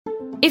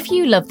If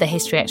you love the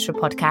History Extra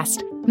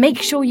podcast, make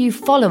sure you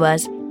follow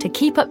us to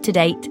keep up to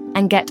date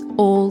and get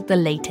all the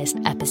latest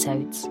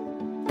episodes.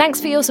 Thanks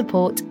for your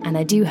support, and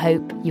I do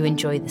hope you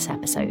enjoy this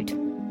episode.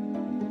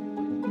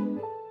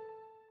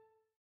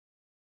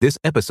 This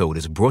episode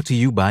is brought to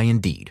you by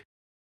Indeed.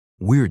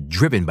 We're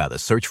driven by the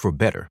search for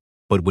better,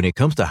 but when it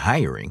comes to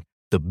hiring,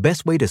 the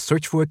best way to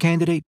search for a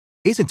candidate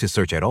isn't to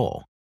search at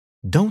all.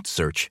 Don't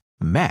search,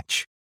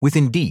 match with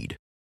Indeed.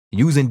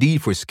 Use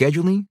Indeed for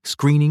scheduling,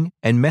 screening,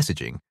 and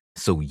messaging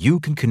so you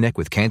can connect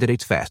with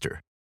candidates faster.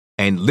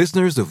 And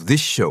listeners of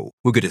this show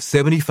will get a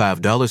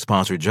 $75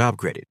 sponsored job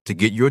credit to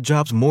get your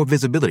jobs more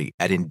visibility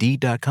at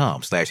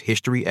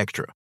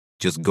Indeed.com/HistoryExtra.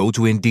 Just go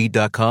to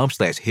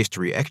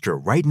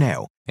Indeed.com/HistoryExtra right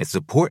now and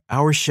support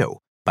our show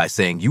by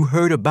saying you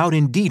heard about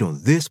Indeed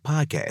on this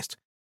podcast.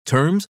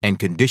 Terms and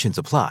conditions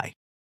apply.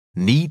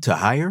 Need to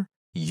hire?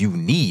 You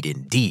need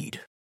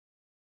Indeed.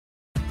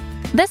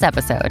 This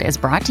episode is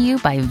brought to you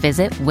by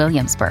Visit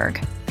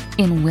Williamsburg.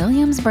 In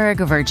Williamsburg,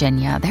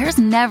 Virginia, there's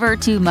never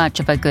too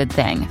much of a good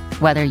thing.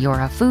 Whether you're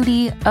a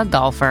foodie, a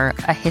golfer,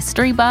 a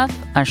history buff,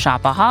 a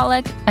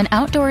shopaholic, an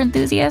outdoor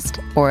enthusiast,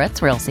 or a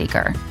thrill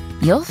seeker,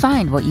 you'll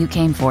find what you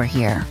came for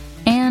here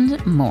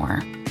and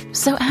more.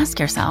 So ask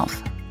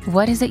yourself,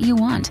 what is it you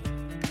want?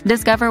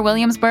 Discover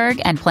Williamsburg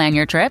and plan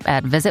your trip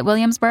at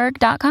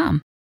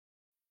visitwilliamsburg.com.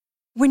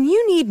 When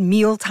you need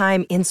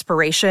mealtime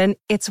inspiration,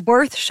 it's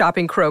worth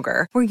shopping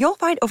Kroger, where you'll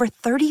find over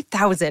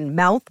 30,000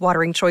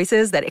 mouth-watering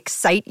choices that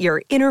excite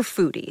your inner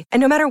foodie. And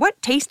no matter what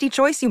tasty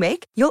choice you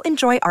make, you'll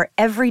enjoy our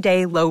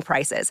everyday low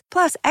prices,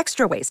 plus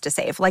extra ways to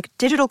save, like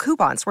digital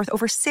coupons worth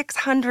over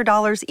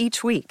 $600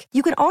 each week.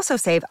 You can also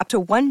save up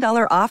to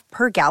 $1 off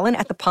per gallon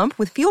at the pump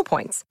with fuel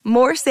points.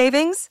 More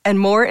savings and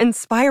more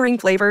inspiring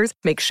flavors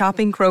make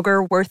shopping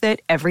Kroger worth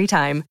it every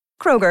time.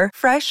 Kroger,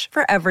 fresh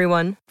for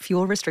everyone.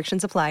 Fuel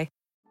restrictions apply.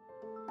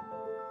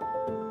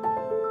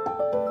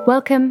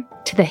 Welcome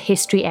to the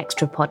History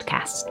Extra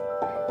podcast.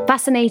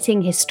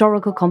 Fascinating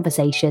historical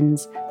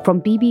conversations from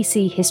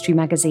BBC History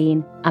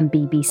Magazine and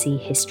BBC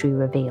History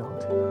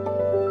Revealed.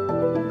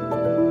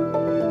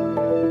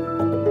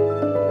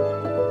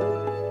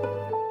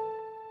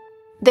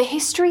 The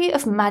history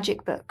of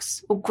magic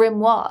books, or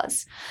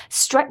grimoires,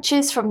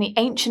 stretches from the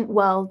ancient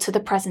world to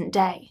the present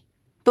day.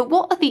 But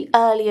what are the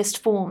earliest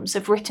forms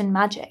of written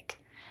magic?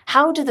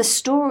 How do the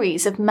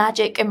stories of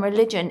magic and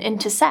religion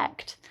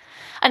intersect?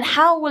 And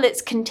how will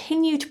its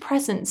continued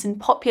presence in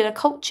popular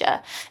culture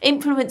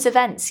influence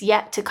events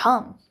yet to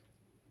come?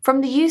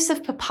 From the use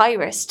of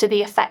papyrus to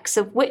the effects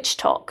of witch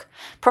talk,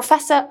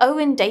 Professor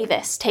Owen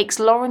Davies takes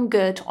Lauren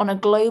Good on a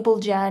global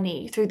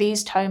journey through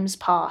these tomes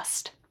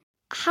past.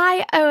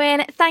 Hi,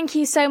 Owen. Thank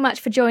you so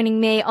much for joining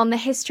me on the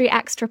History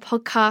Extra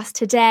podcast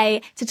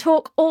today to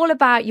talk all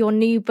about your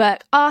new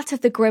book, Art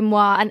of the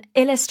Grimoire, an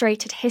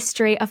illustrated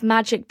history of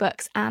magic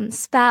books and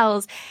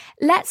spells.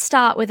 Let's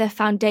start with a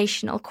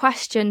foundational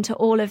question to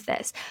all of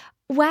this.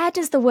 Where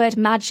does the word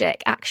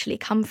magic actually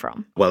come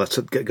from? Well,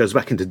 it goes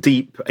back into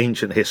deep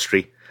ancient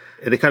history.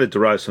 It kind of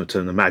derives from the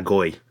term the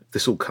magoi.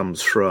 This all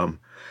comes from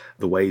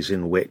the ways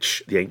in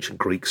which the ancient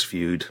Greeks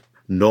viewed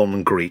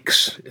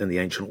non-Greeks in the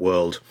ancient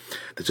world.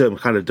 The term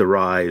kind of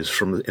derives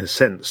from, in a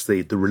sense,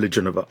 the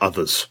religion of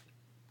others.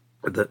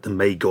 The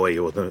Magoi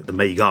or the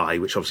Magi,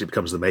 which obviously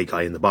becomes the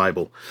Magi in the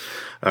Bible,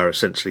 are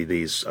essentially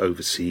these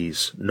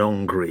overseas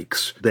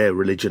non-Greeks. Their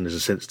religion is, in a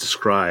sense,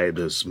 described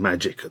as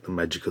magic, the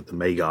magic of the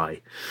Magi.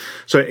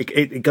 So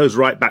it goes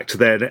right back to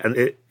there, and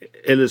it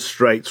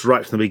illustrates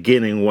right from the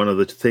beginning one of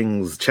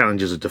the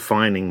challenges of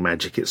defining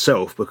magic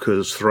itself,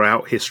 because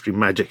throughout history,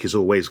 magic is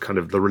always kind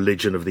of the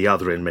religion of the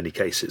other in many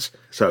cases.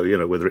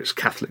 So, whether it's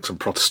Catholics and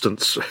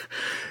Protestants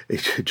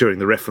during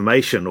the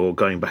Reformation or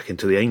going back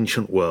into the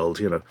ancient world,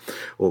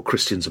 or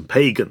Christians and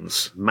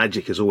pagans,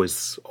 magic is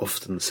always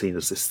often seen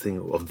as this thing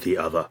of the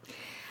other.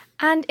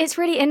 And it's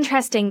really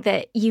interesting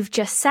that you've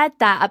just said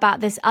that about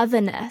this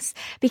otherness,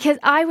 because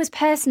I was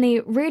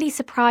personally really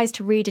surprised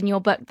to read in your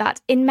book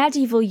that in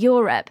medieval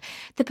Europe,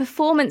 the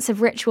performance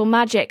of ritual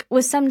magic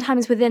was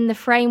sometimes within the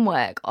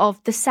framework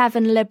of the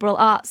 7 liberal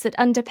arts that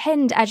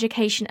underpinned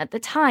education at the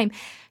time.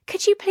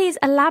 Could you please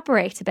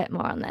elaborate a bit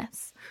more on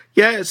this?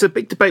 Yeah, it's a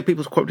big debate.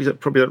 People probably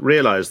don't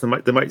realise. They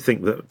might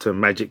think that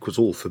magic was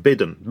all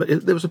forbidden.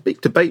 But there was a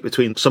big debate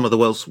between some of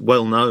the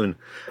well-known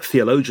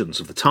theologians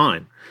of the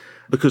time,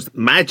 because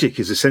magic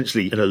is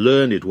essentially, in a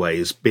learned way,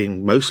 is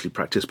being mostly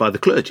practiced by the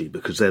clergy,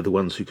 because they're the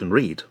ones who can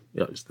read.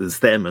 There's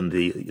them and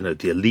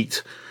the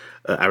elite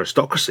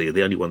aristocracy are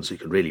the only ones who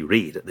can really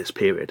read at this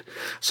period.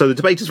 So the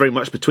debate is very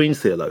much between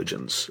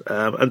theologians,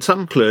 and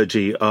some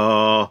clergy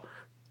are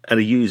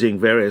using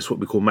various what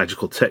we call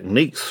magical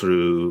techniques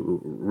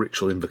through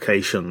ritual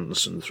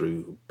invocations and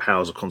through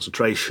powers of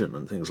concentration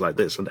and things like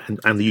this,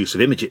 and the use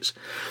of images.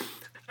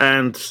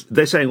 And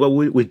they're saying, well,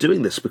 we're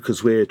doing this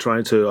because we're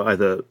trying to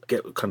either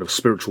get kind of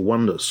spiritual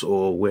wonders,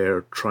 or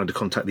we're trying to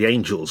contact the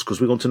angels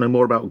because we want to know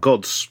more about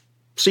God's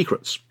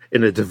secrets.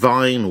 in a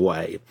divine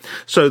way.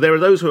 So there are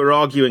those who are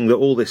arguing that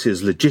all this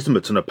is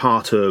legitimate and a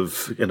part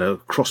of,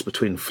 cross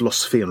between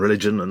philosophy and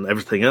religion and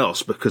everything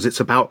else, because it's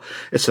about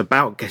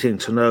getting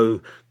to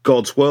know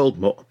God's world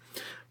more.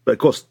 But of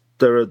course,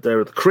 there are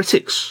the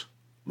critics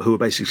who are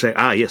basically saying,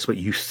 yes, but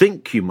you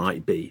think you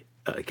might be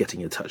getting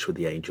in touch with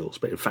the angels,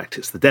 but in fact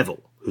it's the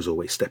devil who's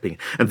always stepping in.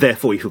 And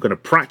therefore, if you're going to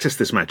practice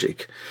this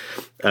magic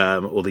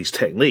or these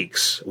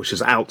techniques, which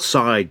is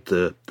outside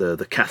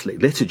the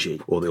Catholic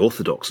liturgy or the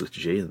Orthodox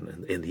liturgy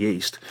in the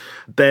East,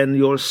 then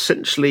you're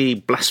essentially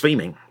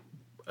blaspheming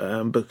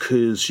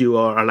because you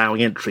are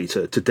allowing entry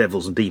to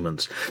devils and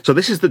demons. So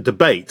this is the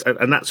debate,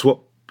 and that's what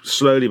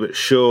slowly but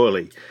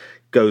surely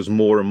goes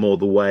more and more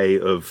the way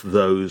of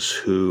those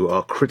who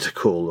are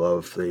critical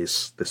of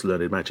this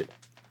learned magic.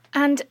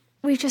 And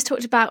we've just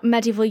talked about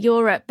medieval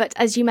Europe, but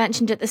as you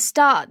mentioned at the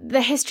start,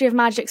 the history of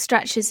magic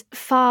stretches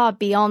far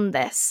beyond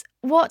this.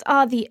 What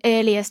are the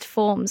earliest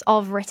forms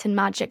of written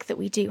magic that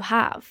we do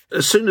have?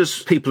 As soon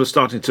as people are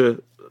starting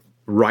to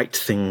write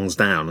things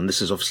down, and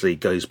this is obviously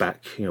goes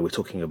back, we're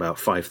talking about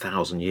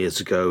 5,000 years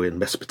ago in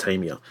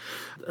Mesopotamia,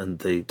 and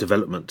the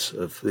development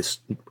of this,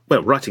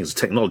 writing is a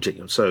technology.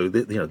 And so,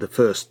 the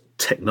first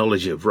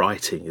technology of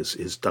writing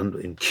is done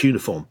in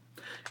cuneiform,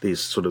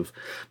 these sort of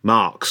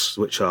marks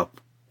which are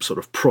sort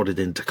of prodded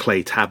into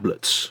clay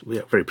tablets,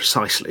 very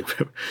precisely,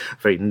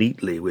 very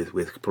neatly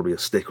with probably a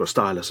stick or a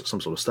stylus or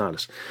some sort of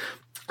stylus.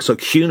 So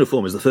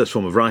cuneiform is the first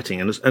form of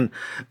writing, and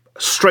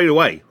straight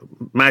away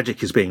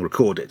magic is being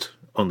recorded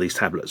on these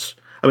tablets.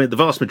 I mean, the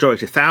vast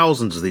majority,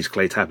 thousands of these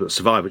clay tablets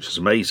survive, which is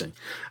amazing.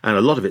 And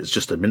a lot of it is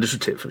just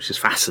administrative, which is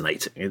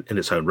fascinating in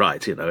its own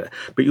right,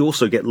 But you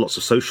also get lots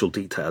of social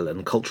detail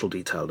and cultural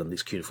detail in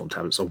these cuneiform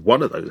tablets. And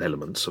one of those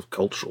elements of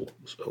cultural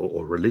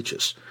or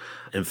religious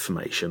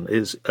information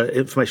is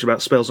information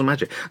about spells and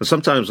magic. And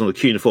sometimes on the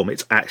cuneiform,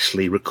 it's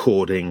actually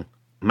recording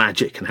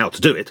magic and how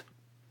to do it.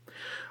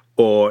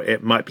 Or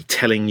it might be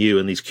telling you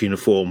in these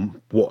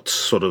cuneiform what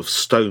sort of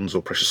stones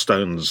or precious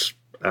stones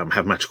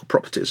have magical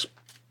properties.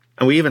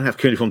 And we even have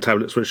cuneiform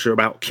tablets which are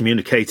about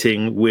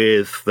communicating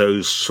with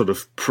those sort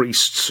of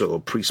priests or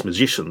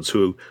priest-magicians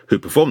who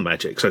perform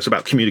magic. So it's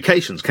about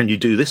communications. Can you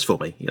do this for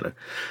me?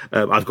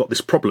 I've got this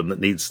problem that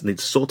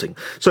needs sorting.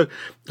 So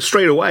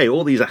straight away,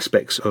 all these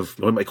aspects of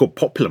what they call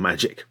popular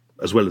magic,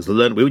 as well as the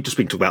learned. We were just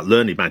being talking about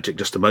learned magic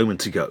just a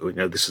moment ago.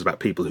 This is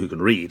about people who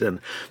can read, and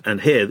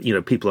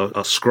here, people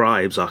are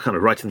scribes, are kind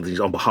of writing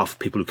things on behalf of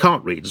people who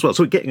can't read as well.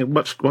 So we're getting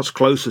much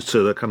closer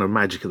to the kind of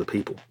magic of the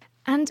people.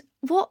 And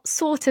what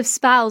sort of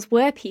spells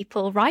were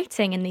people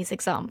writing in these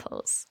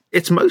examples?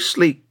 It's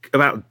mostly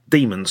about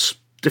demons,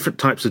 different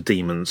types of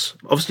demons.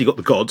 Obviously, you've got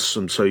the gods,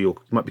 and so you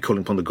might be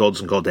calling upon the gods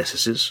and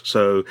goddesses.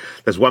 So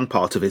there's one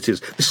part of it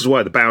this is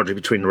why the boundary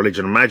between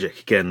religion and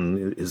magic,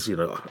 again, is,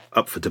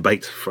 up for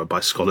debate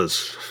by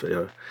scholars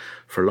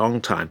for a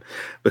long time,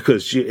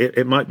 because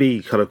it might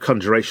be kind of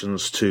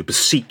conjurations to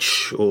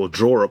beseech or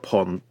draw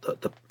upon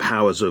the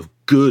powers of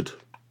good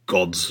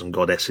gods and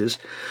goddesses,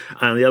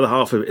 and the other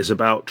half of it is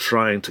about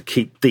trying to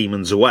keep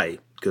demons away,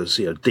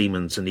 because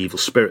demons and evil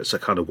spirits are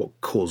kind of what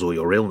cause all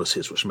your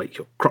illnesses, which make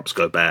your crops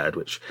go bad,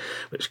 which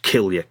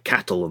kill your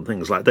cattle and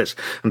things like this.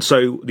 And so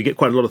you get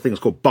quite a lot of things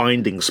called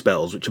binding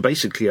spells, which are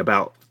basically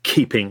about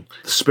keeping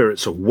the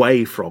spirits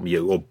away from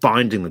you or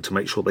binding them to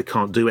make sure they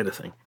can't do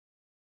anything.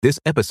 This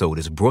episode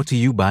is brought to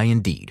you by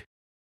Indeed.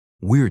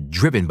 We're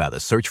driven by the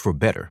search for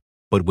better,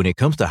 but when it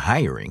comes to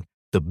hiring,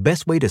 the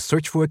best way to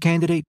search for a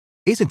candidate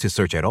isn't to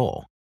search at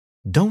all.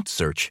 Don't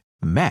search,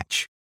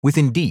 match with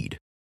Indeed.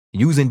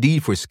 Use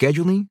Indeed for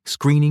scheduling,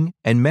 screening,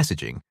 and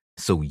messaging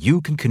so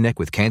you can connect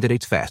with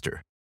candidates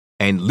faster.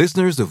 And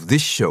listeners of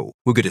this show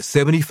will get a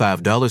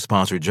 $75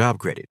 sponsored job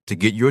credit to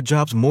get your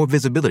jobs more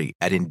visibility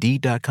at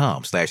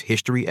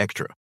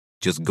Indeed.com/HistoryExtra.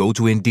 Just go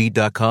to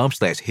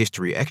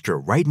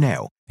Indeed.com/HistoryExtra right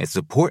now and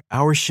support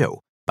our show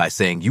by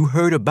saying you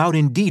heard about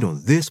Indeed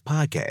on this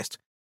podcast.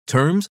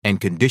 Terms and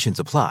conditions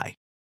apply.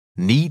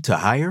 Need to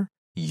hire?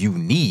 You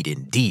need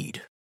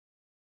Indeed.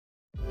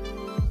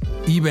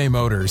 eBay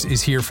Motors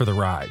is here for the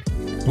ride.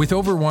 With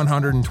over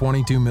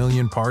 122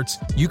 million parts,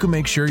 you can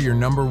make sure your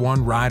number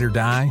one ride or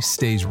die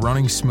stays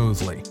running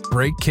smoothly.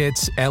 Brake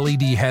kits,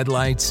 LED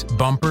headlights,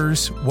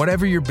 bumpers,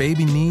 whatever your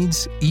baby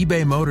needs,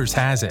 eBay Motors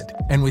has it.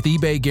 And with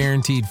eBay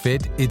Guaranteed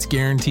Fit, it's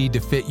guaranteed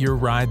to fit your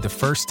ride the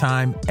first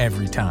time,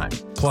 every time.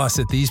 Plus,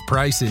 at these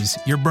prices,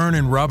 you're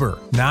burning rubber,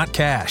 not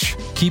cash.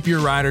 Keep your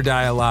ride or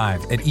die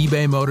alive at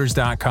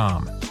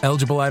ebaymotors.com.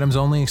 Eligible items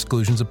only.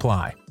 Exclusions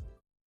apply.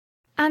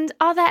 And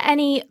are there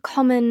any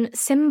common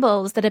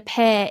symbols that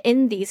appear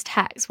in these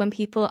texts when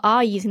people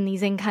are using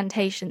these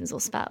incantations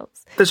or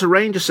spells? There's a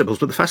range of symbols,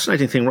 but the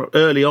fascinating thing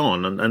early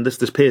on, and this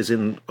appears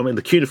in,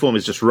 the cuneiform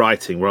is just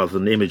writing rather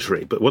than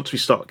imagery, but once we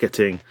start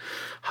getting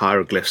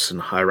hieroglyphs and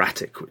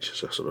hieratic, which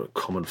is a sort of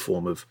common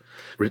form of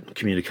written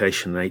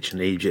communication in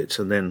ancient Egypt,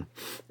 and then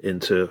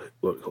into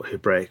what we call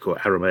Hebraic or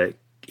Aramaic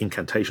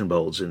incantation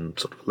bowls in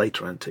sort of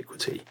later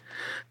antiquity,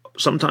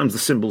 sometimes the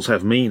symbols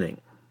have meaning.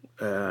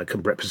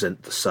 Can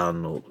represent the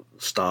sun or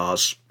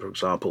stars, for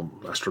example,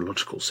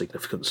 astrological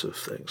significance of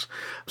things.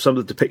 Some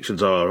of the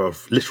depictions are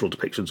of literal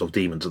depictions of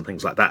demons and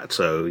things like that.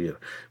 So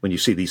when you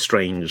see these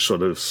strange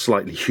sort of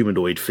slightly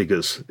humanoid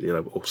figures,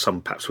 or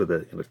some perhaps with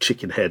a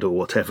chicken head or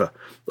whatever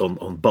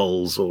on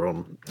bowls or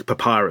on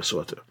papyrus or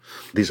whatever,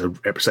 these are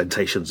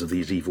representations of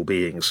these evil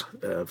beings,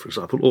 for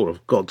example, or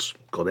of gods,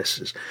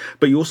 goddesses.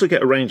 But you also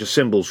get a range of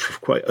symbols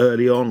quite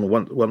early on,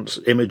 once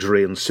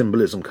imagery and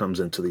symbolism comes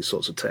into these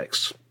sorts of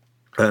texts.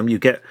 You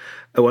get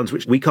ones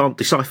which we can't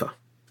decipher,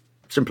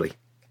 simply.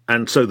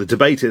 And so the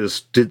debate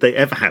is, did they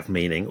ever have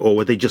meaning, or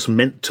were they just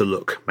meant to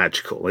look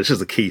magical? This is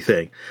the key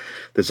thing.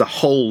 There's a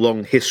whole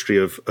long history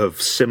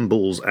of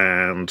symbols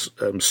and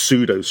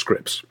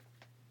pseudo-scripts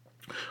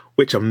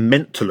which are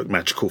meant to look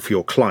magical for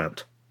your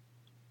client.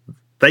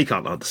 They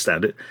can't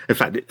understand it. In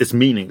fact, it's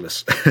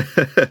meaningless,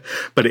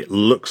 but it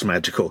looks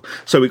magical.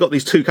 So we've got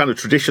these two kind of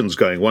traditions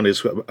going. One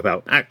is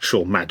about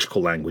actual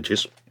magical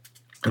languages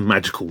and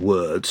magical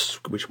words,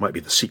 which might be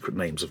the secret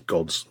names of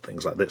gods and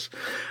things like this,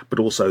 but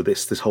also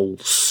this whole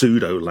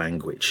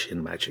pseudo-language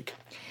in magic.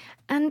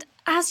 And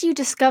as you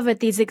discovered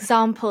these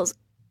examples,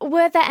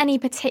 were there any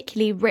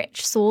particularly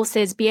rich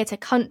sources, be it a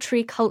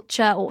country,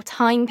 culture, or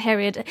time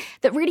period,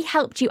 that really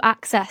helped you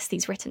access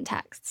these written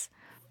texts?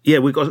 Yeah,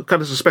 we've got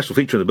kind of a special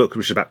feature in the book,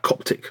 which is about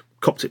Coptic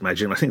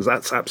magic, and I think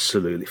that's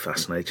absolutely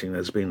fascinating.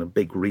 There's been a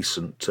big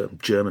recent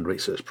German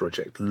research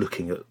project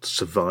looking at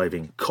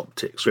surviving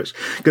Coptic scripts.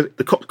 Because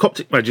the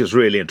Coptic magic is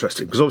really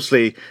interesting, because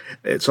obviously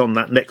it's on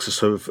that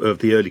nexus of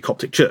the early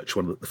Coptic church,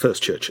 one of the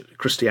first church,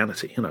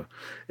 Christianity,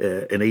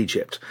 in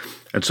Egypt.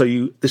 And so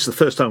this is the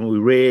first time we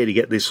really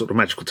get these sort of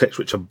magical texts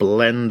which are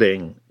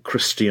blending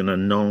Christian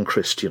and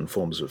non-Christian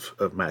forms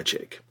of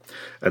magic.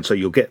 And so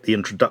you'll get the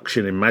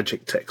introduction in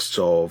magic texts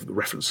of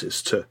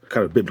references to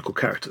kind of biblical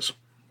characters,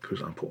 for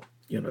example,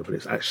 but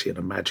it's actually in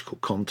a magical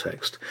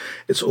context.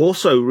 It's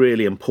also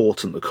really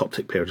important, the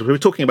Coptic period. We're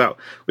talking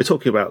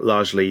about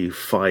largely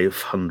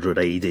 500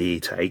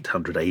 AD to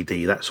 800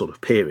 AD, that sort of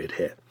period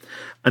here.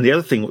 And the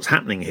other thing what's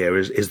happening here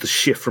is the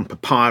shift from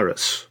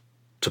papyrus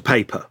to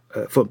paper,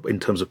 in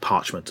terms of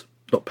parchment.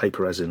 Not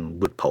paper as in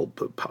wood pulp,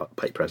 but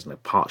paper as in a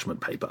parchment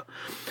paper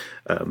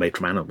made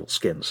from animal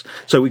skins.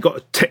 So we've got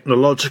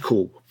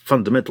a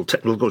fundamental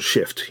technological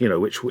shift,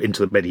 which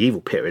into the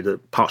medieval period,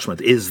 parchment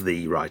is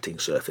the writing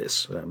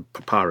surface.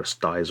 Papyrus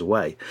dies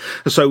away.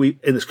 And so in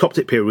this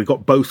Coptic period, we've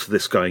got both of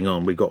this going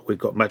on. We've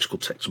got magical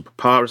texts on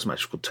papyrus,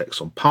 magical texts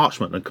on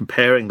parchment, and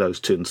comparing those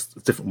two in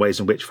different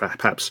ways in which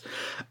perhaps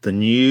the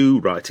new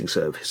writing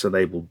surface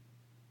enabled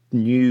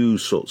new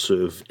sorts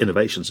of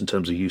innovations in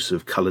terms of use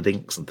of coloured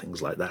inks and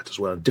things like that as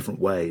well, in different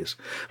ways.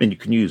 I mean, you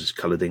can use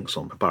coloured inks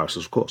on papyrus,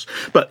 of course,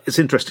 but it's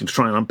interesting to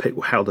try and unpick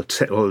how the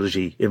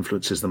technology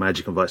influences the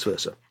magic and vice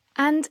versa.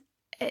 And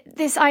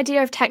this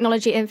idea of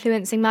technology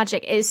influencing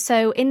magic is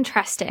so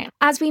interesting.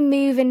 As we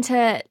move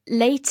into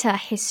later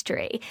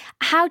history,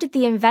 how did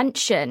the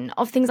invention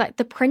of things like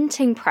the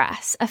printing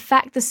press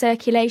affect the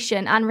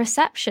circulation and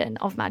reception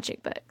of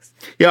magic books?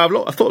 Yeah,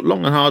 I've thought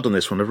long and hard on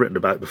this one. I've written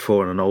about it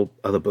before in an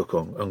other book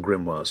on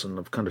grimoires, and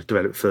I've kind of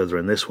developed further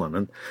in this one.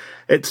 And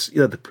it's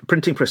the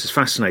printing press is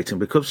fascinating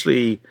because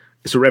it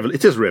is a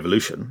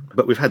revolution,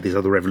 but we've had these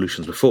other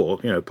revolutions before.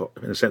 In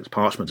a sense,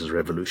 parchment is a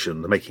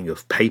revolution. The making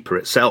of paper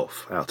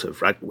itself out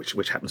of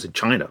which happens in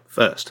China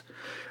first.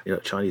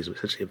 Chinese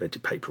essentially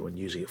invented paper when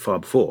using it far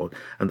before,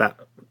 and that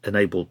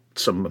enabled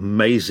some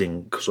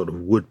amazing sort of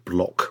what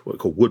we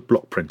call wood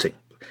block printing.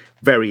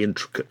 Very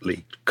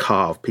intricately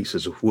carved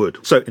pieces of wood.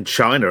 So in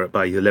China,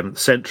 by the 11th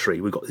century,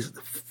 we've got these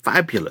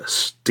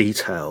fabulous,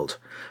 detailed,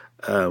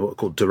 what are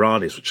called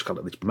duranis, which are kind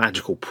of these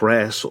magical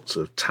prayer sorts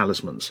of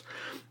talismans,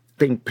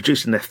 being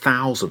produced in their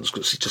thousands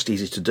because it's just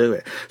easy to do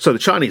it. So the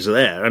Chinese are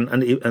there,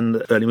 and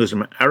the early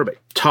Muslim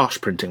Arabic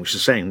tash printing, which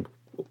is saying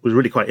was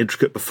really quite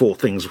intricate before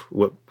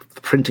the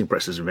printing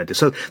press is invented.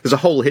 So there's a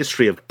whole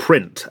history of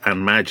print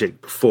and magic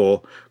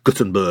before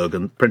Gutenberg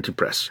and printing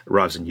press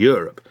arrives in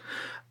Europe,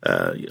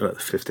 the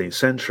 15th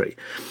century.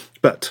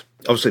 But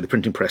obviously the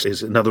printing press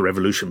is another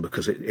revolution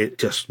because it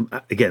just,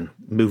 again,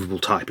 movable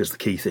type is the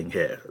key thing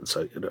here. And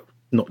so,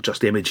 not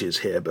just images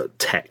here, but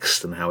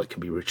text and how it can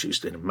be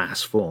reduced in a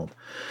mass form.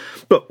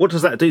 But what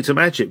does that do to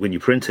magic when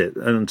you print it?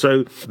 And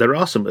so there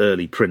are some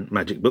early print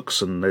magic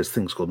books, and there's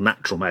things called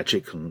natural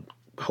magic and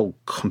whole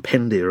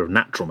compendia of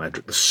natural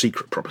magic, the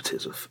secret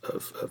properties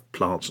of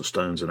plants and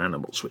stones and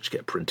animals, which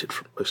get printed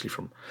mostly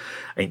from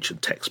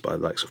ancient texts by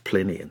the likes of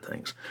Pliny and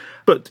things.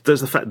 But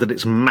there's the fact that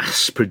it's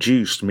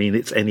mass-produced mean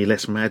it's any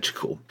less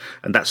magical.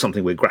 And that's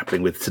something we're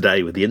grappling with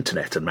today with the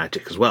internet and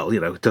magic as well.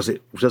 Does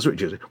it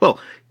reduce it? Well,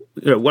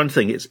 one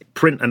thing is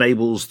print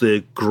enables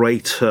the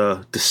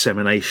greater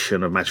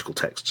dissemination of magical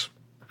texts.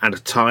 At a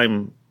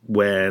time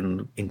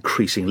when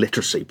increasing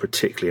literacy,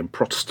 particularly in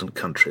Protestant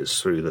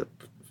countries through the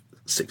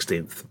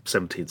 16th,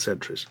 17th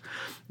centuries,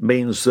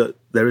 means that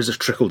there is a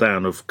trickle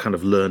down of kind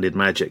of learned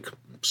magic.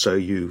 So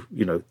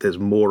there's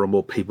more and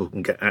more people who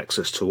can get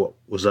access to what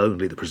was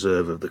only the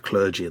preserve of the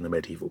clergy in the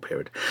medieval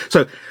period.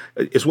 So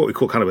it's what we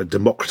call kind of a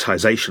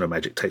democratization of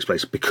magic takes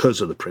place because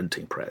of the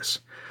printing press.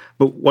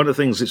 But one of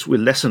the things that's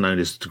lesser known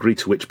is the degree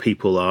to which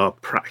people are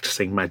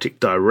practicing magic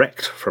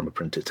direct from a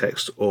printed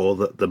text, or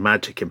that the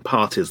magic in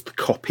part is the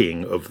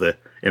copying of the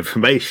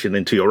information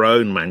into your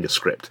own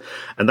manuscript.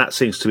 And that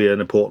seems to be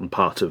an important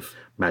part of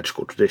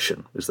magical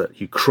tradition, is that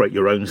you create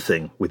your own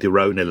thing with your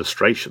own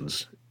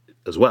illustrations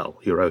as well,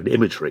 your own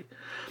imagery.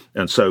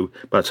 And so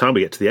by the time we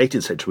get to the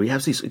 18th century, we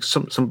have these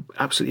some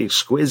absolutely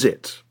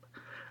exquisite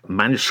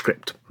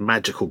manuscript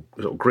magical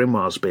sort of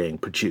grimoires being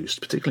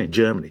produced, particularly in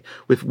Germany,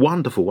 with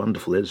wonderful,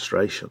 wonderful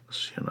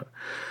illustrations,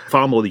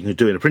 far more than you can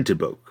do in a printed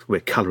book,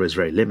 where colour is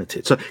very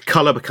limited. So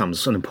colour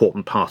becomes an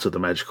important part of the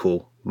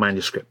magical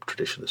manuscript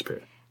tradition of this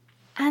period.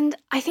 And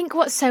I think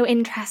what's so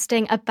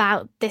interesting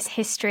about this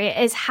history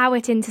is how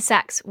it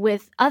intersects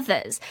with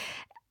others.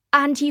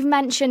 And you've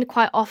mentioned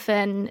quite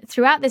often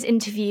throughout this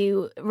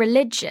interview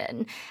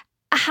religion.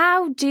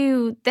 How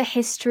do the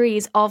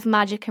histories of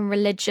magic and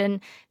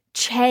religion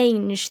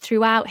change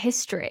throughout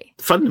history?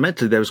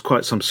 Fundamentally, there was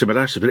quite some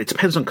similarities, but it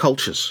depends on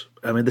cultures.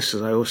 I mean,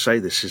 I always say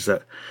this, is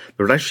that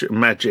the relationship of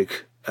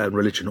magic and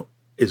religion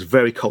is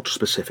very culture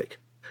specific.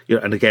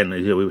 And again,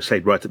 we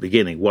said right at the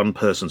beginning, one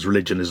person's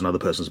religion is another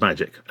person's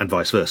magic, and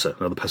vice versa.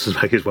 Another person's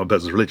magic is one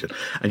person's religion.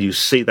 And you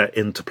see that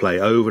interplay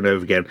over and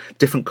over again,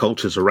 different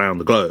cultures around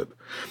the globe.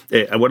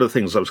 And one of the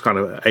things I was kind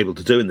of able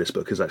to do in this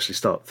book is actually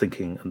start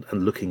thinking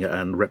and looking at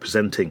and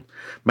representing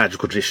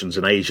magical traditions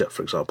in Asia,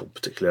 for example,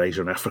 particularly Asia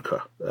and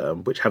Africa,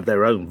 which have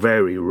their own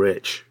very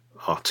rich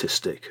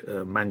artistic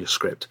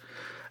manuscript,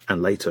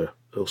 and later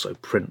also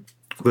print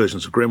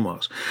versions of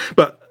grimoires.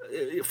 But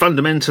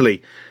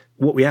fundamentally,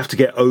 what we have to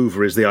get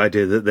over is the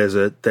idea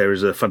that there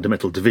is a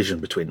fundamental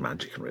division between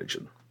magic and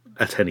religion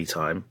at any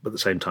time, but at the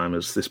same time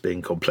as this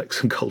being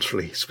complex and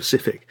culturally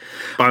specific.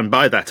 And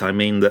by that I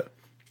mean that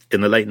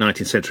in the late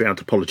 19th century,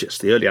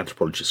 the early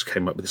anthropologists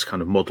came up with this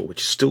kind of model,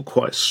 which is still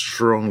quite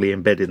strongly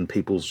ingrained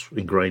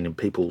in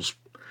people's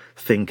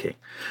thinking,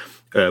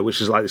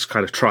 which is like this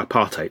kind of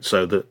tripartite.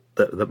 So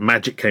that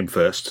magic came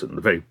first, and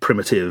the very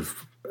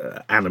primitive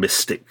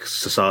animistic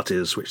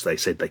societies, which they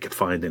said they could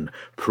find in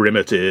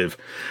primitive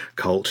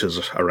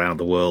cultures around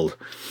the world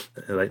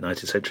in the late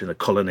 19th century in the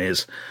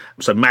colonies.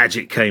 So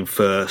magic came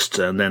first,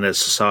 and then as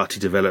society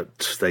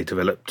developed, they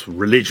developed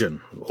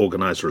religion,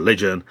 organized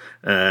religion,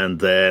 and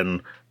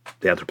then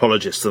the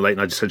anthropologists in the late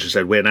 19th century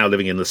said, we're now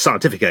living in the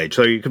scientific age.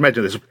 So you can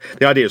imagine this,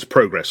 the idea is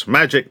progress,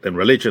 magic, then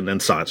religion, then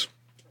science.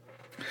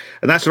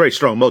 And that's a very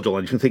strong model.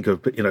 And you can think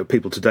of,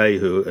 people today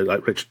who,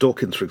 like Richard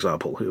Dawkins, for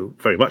example, who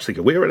very much think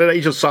we're in an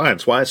age of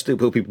science. Why are still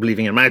people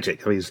believing in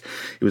magic? I mean,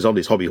 he was on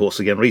his hobby horse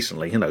again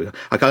recently.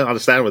 I can't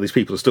understand why these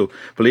people are still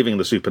believing in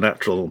the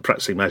supernatural and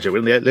practicing magic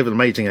when they live in an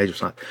amazing age of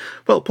science.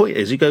 Well, the point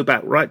is, you go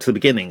back right to the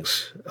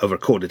beginnings of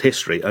recorded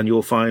history, and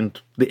you'll find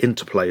the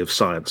interplay of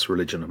science,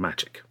 religion, and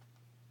magic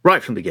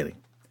right from the beginning.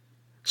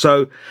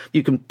 So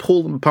you can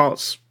pull them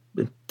apart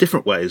in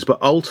different ways, but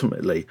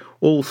ultimately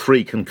all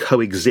three can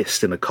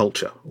coexist in a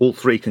culture. All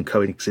three can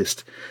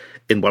coexist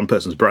in one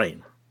person's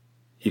brain.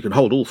 You can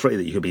hold all three,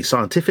 that you can be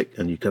scientific,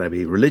 and you can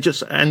be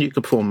religious, and you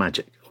can perform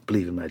magic, or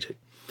believe in magic.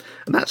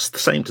 And that's the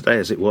same today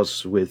as it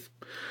was with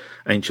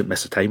ancient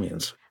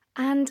Mesopotamians.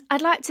 And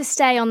I'd like to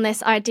stay on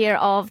this idea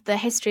of the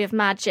history of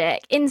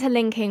magic,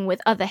 interlinking with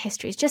other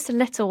histories just a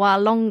little while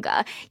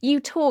longer.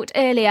 You talked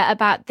earlier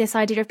about this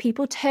idea of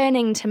people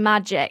turning to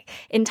magic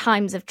in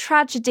times of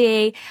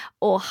tragedy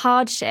or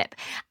hardship.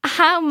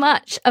 How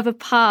much of a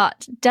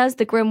part does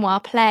the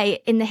grimoire play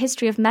in the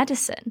history of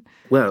medicine?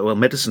 Well,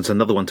 medicine's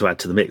another one to add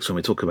to the mix when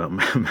we talk about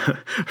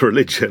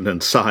religion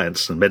and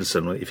science and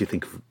medicine. If you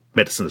think of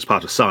medicine as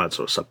part of science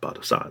or a sub-part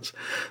of science,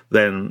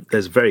 then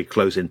there's very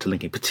close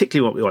interlinking,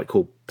 particularly what we might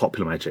call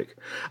popular magic.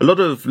 A lot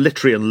of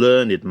literary and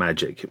learned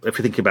magic, if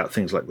you think about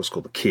things like what's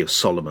called the Key of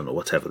Solomon or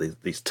whatever,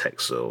 these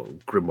texts, or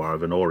Grimoire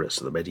of Honorius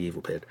of the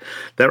medieval period,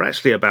 they're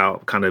actually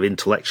about kind of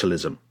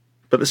intellectualism.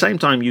 But at the same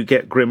time, you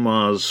get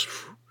grimoires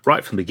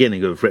right from the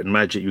beginning of written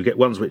magic, you get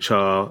ones which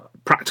are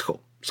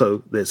practical.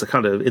 So there's a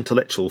kind of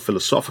intellectual,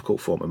 philosophical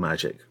form of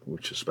magic,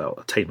 which is about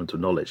attainment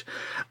of knowledge.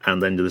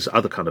 And then there's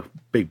other kind of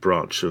big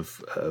branch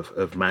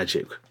of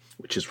magic,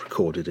 which is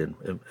recorded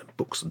in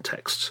books and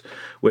texts,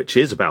 which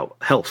is about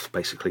health,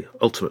 basically,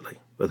 ultimately,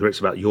 whether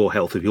it's about your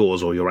health of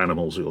yours or your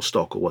animals or your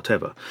stock or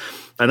whatever.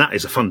 And that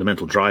is a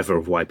fundamental driver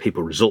of why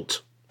people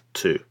resort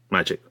to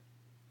magic,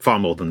 far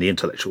more than the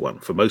intellectual one.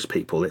 For most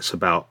people, it's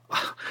about,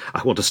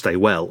 I want to stay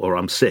well, or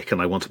I'm sick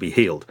and I want to be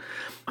healed.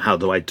 How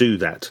do I do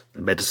that?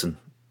 Medicine,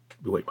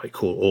 what you might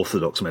call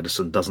orthodox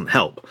medicine, doesn't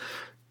help.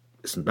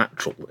 It's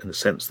natural in the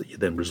sense that you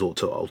then resort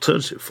to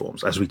alternative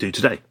forms, as we do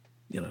today.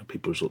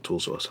 People resort to all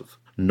sorts of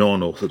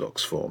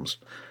non-orthodox forms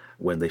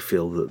when they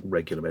feel that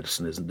regular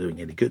medicine isn't doing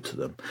any good to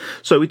them.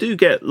 So we do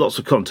get lots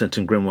of content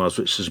in grimoires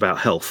which is about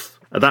health.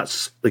 And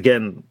that's,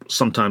 again,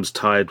 sometimes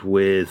tied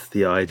with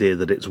the idea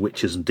that it's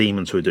witches and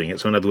demons who are doing it.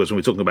 So in other words, when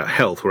we're talking about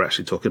health, we're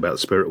actually talking about the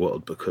spirit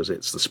world, because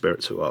it's the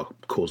spirits who are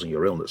causing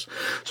your illness.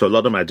 So a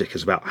lot of magic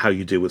is about how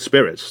you deal with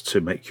spirits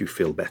to make you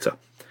feel better.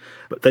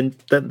 But then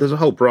there's a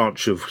whole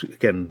branch of,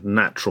 again,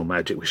 natural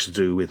magic, which is to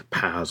do with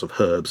powers of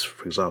herbs,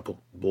 for example,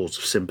 balls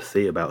of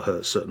sympathy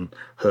about certain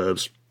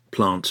herbs,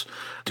 plants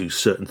do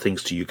certain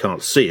things to you. You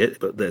can't see it,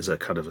 but there's a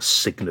kind of a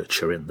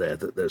signature in there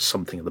that there's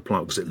something in the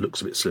plant because it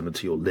looks a bit similar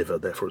to your liver,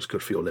 therefore it's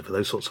good for your liver.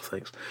 Those sorts of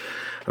things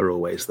are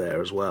always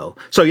there as well.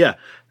 So yeah,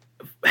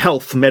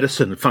 health,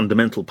 medicine,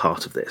 fundamental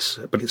part of this,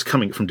 but it's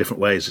coming from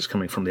different ways. It's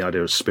coming from the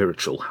idea of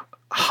spiritual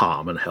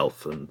harm and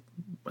health and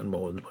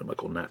more what I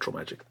call natural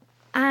magic.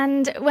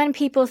 And when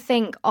people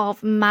think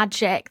of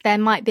magic, there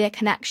might be a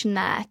connection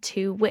there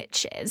to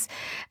witches.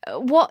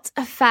 What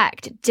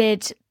effect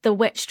did the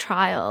witch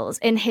trials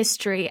in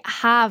history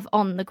have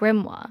on the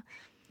grimoire?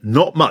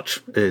 Not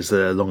much is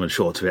the long and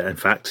short of it. In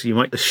fact, you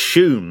might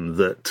assume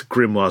that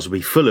grimoires would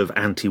be full of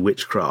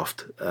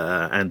anti-witchcraft,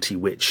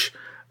 anti-witch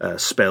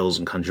spells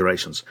and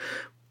conjurations,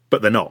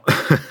 but they're not.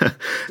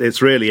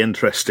 It's really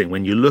interesting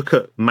when you look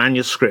at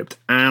manuscript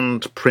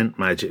and print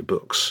magic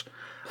books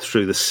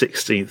through the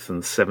 16th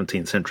and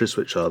 17th centuries,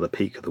 which are the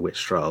peak of the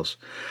witch trials.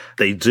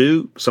 They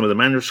do, some of the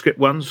manuscript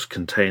ones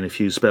contain a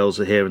few spells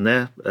here and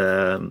there,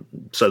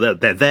 so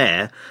they're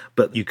there,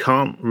 but you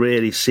can't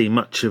really see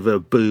much of a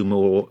boom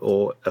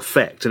or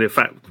effect. And in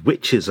fact,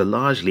 witches are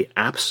largely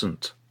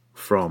absent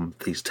from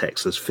these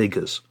texts as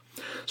figures.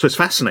 So it's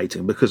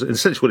fascinating because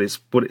essentially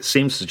what it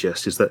seems to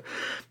suggest is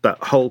that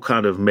whole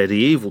kind of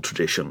medieval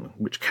tradition,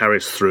 which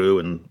carries through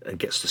and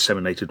gets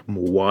disseminated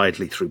more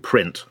widely through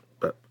print,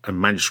 but a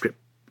manuscript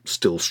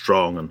still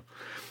strong and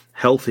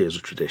healthy as a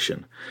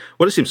tradition.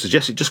 What it seems to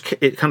suggest,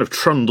 it kind of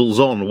trundles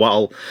on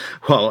while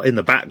in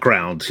the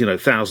background, tens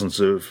of thousands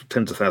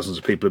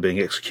of people are being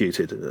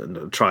executed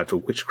and tried for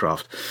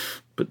witchcraft,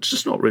 but it's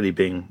just not really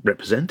being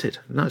represented.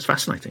 No, it's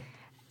fascinating.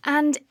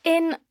 And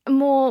in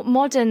more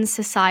modern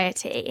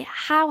society,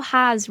 how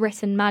has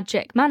written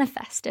magic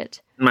manifested?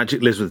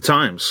 Magic lives with the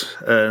times.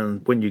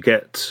 When you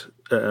get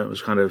it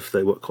was kind of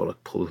what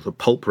called the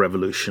pulp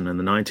revolution in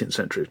the 19th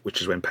century, which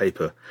is when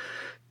paper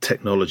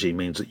technology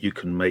means that you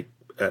can make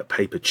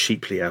paper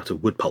cheaply out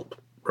of wood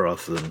pulp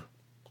rather than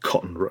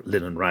cotton,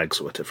 linen rags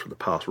or whatever from the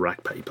past,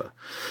 rag paper.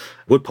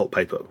 Wood pulp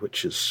paper,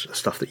 which is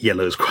stuff that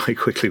yellows quite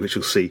quickly, which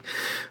you'll see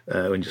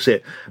when you see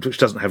it, which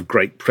doesn't have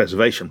great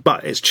preservation,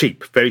 but it's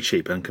cheap, very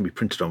cheap, and can be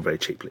printed on very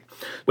cheaply.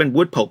 When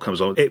wood pulp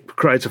comes on, it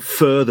creates a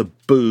further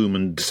boom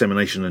and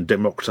dissemination and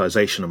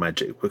democratization of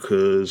magic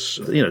because,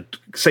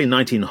 say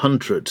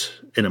 1900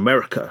 in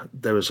America,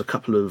 there was a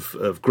couple of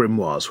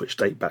grimoires which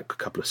date back a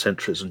couple of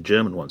centuries, and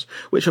German ones,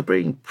 which are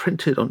being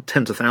printed on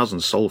tens of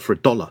thousands, sold for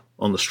 $1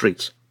 on the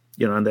streets.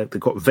 And they've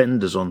got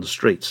vendors on the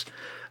streets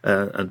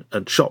and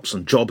shops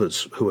and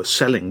jobbers who are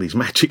selling these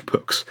magic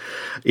books,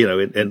 in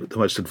the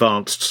most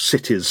advanced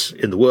cities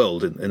in the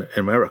world, in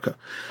America.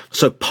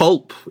 So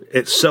pulp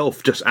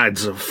itself just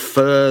adds a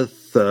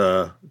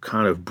further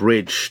kind of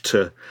bridge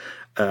to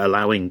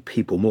allowing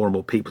more and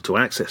more people to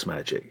access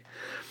magic.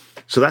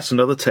 So that's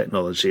another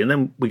technology. And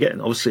then we get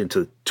obviously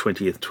into the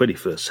 20th,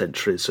 21st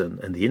centuries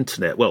and the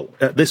internet. Well,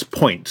 at this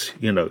point,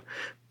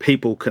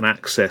 people can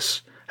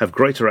have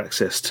greater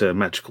access to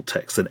magical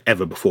texts than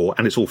ever before,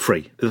 and it's all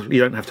free. You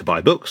don't have to buy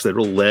books; they're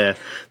all there.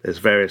 There's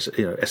various,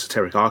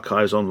 esoteric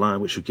archives online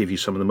which will give you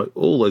some of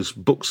all those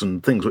books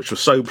and things which were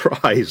so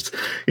prized,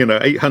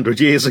 800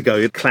 years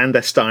ago,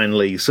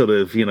 clandestinely, sort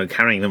of,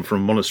 carrying them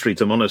from monastery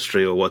to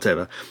monastery or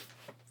whatever.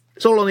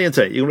 It's all on the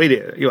internet. You can read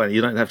it.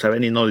 You don't have to have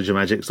any knowledge of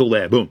magic. It's all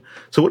there. Boom.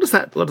 So what does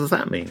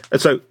that mean?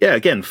 And so,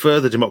 again,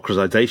 further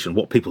democratization.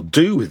 What people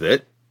do with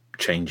it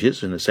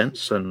changes in a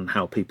sense, and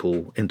how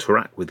people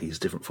interact with these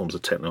different forms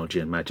of technology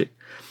and magic.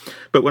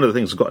 But one of the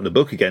things I've got in the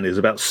book again is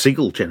about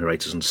sigil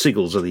generators, and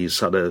sigils are these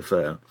sort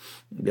of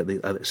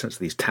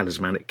these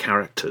talismanic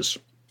characters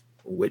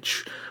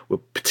which were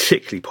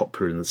particularly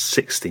popular in the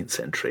 16th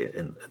century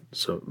in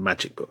some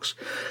magic books.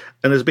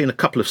 And there's been a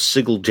couple of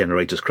sigil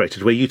generators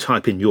created where you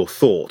type in your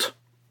thought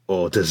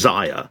or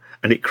desire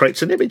and it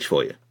creates an image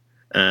for you.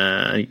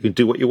 And you can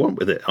do what you want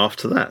with it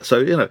after that.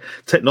 So,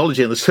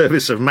 technology in the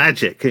service of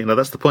magic,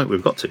 that's the point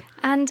we've got to.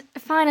 And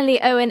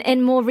finally, Owen,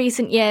 in more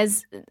recent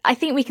years, I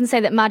think we can say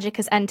that magic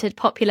has entered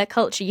popular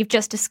culture. You've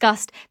just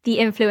discussed the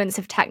influence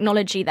of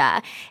technology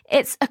there.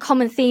 It's a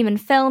common theme in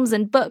films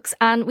and books,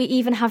 and we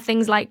even have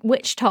things like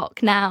witch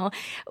talk now.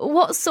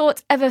 What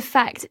sort of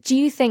effect do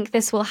you think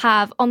this will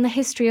have on the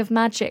history of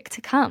magic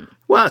to come?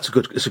 Well, it's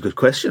a good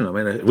question. I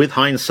mean, with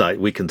hindsight,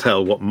 we can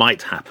tell what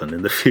might happen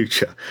in the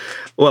future.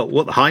 Well,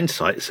 what the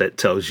hindsight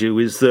tells you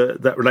is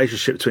that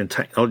relationship between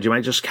technology and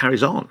magic just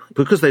carries on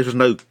because there's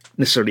no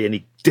necessarily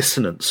any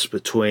dissonance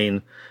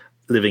between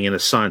living in a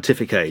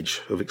scientific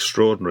age of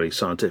extraordinary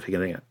scientific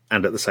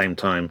and at the same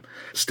time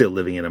still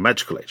living in a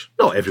magical age.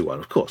 Not everyone,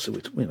 of course.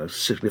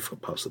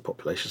 Significant parts of the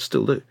population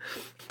still do.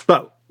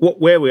 But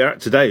where we are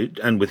at today,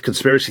 and with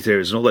conspiracy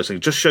theories and all those things,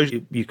 just shows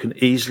you can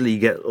easily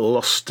get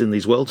lost in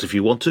these worlds if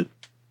you want to.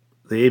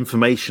 The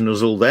information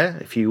is all there.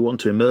 If you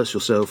want to immerse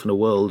yourself in a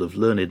world of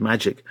learned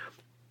magic,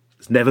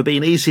 it's never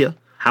been easier.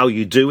 How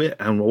you do it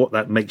and what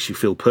that makes you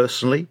feel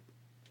personally,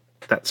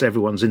 that's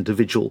everyone's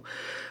individual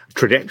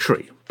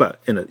trajectory.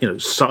 But in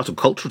societal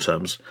cultural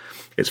terms,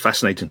 it's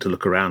fascinating to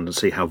look around and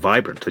see how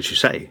vibrant, as you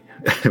say,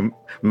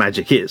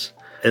 magic is.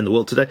 in the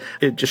world today.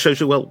 It just shows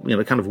you,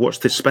 kind of watch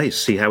this space,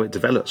 see how it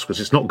develops, because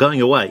it's not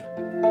going away.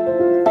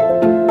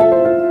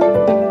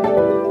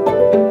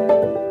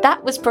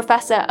 That was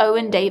Professor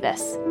Owen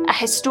Davis, a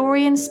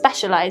historian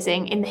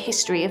specialising in the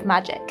history of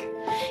magic.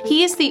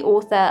 He is the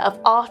author of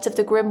Art of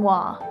the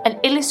Grimoire, an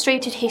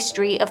illustrated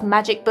history of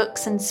magic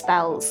books and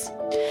spells.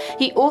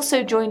 He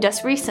also joined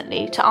us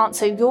recently to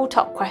answer your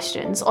top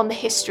questions on the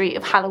history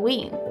of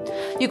Halloween.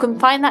 You can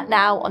find that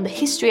now on the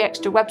History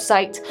Extra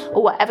website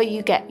or wherever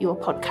you get your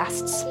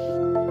podcasts.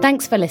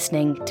 Thanks for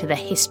listening to the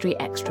History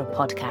Extra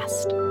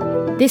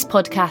podcast. This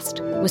podcast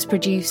was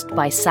produced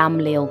by Sam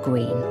Leal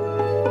Green.